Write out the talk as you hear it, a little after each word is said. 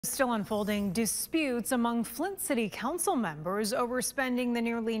Still unfolding disputes among Flint City Council members over spending the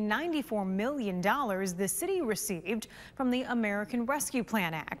nearly $94 million the city received from the American Rescue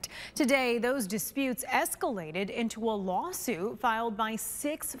Plan Act. Today, those disputes escalated into a lawsuit filed by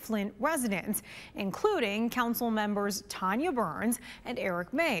 6 Flint residents, including council members Tanya Burns and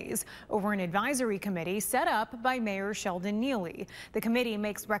Eric Mays, over an advisory committee set up by Mayor Sheldon Neeley. The committee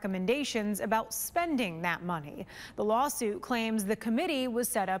makes recommendations about spending that money. The lawsuit claims the committee was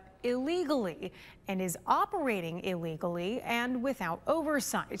set up illegally and is operating illegally and without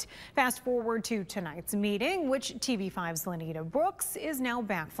oversight. Fast forward to tonight's meeting, which TV5's Lanita Brooks is now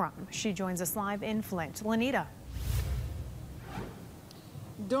back from. She joins us live in Flint. Lanita.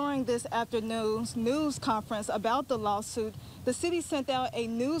 During this afternoon's news conference about the lawsuit, the city sent out a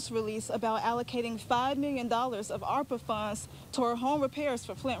news release about allocating $5 million of ARPA funds toward home repairs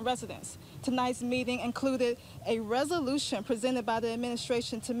for Flint residents. Tonight's meeting included a resolution presented by the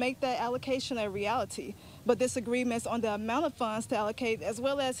administration to make that allocation a reality, but disagreements on the amount of funds to allocate, as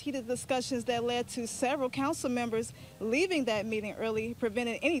well as heated discussions that led to several council members leaving that meeting early,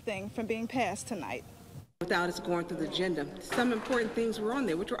 prevented anything from being passed tonight. Without us going through the agenda, some important things were on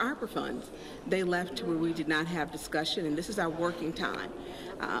there, which were ARPA funds. They left to where we did not have discussion, and this is our working time.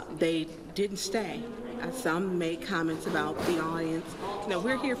 They didn't stay. Some made comments about the audience. No,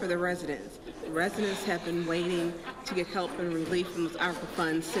 we're here for the residents. The residents have been waiting to get help and relief from those ARPA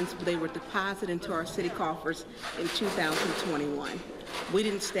funds since they were deposited into our city coffers in 2021. We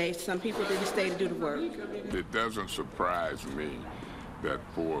didn't stay. Some people didn't stay to do the work. It doesn't surprise me that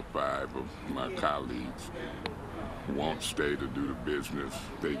 4 or 5 of my colleagues won't stay to do the business.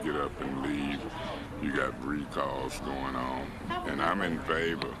 They get up and leave. You got recalls going on. And I'm in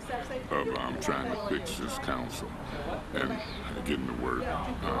favor of trying to fix this council and getting the work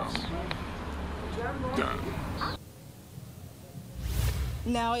done.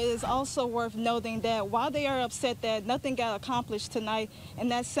 Now, it is also worth noting that while they are upset that nothing got accomplished tonight, in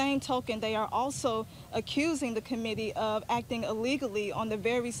that same token, they are also accusing the committee of acting illegally on the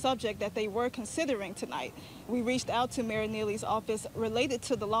very subject that they were considering tonight. We reached out to Mayor Neeley's office related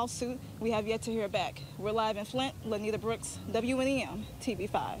to the lawsuit. We have yet to hear back. We're live in Flint. Lanita Brooks, WNEM,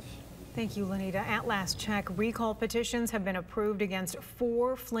 TV5. Thank you, Lanita. At last check, recall petitions have been approved against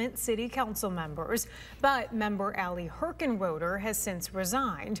 4 Flint City Council members, but member Allie Herkenroder has since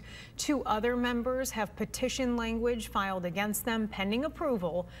resigned. 2 other members have petition language filed against them pending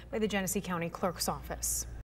approval by the Genesee County Clerk's office.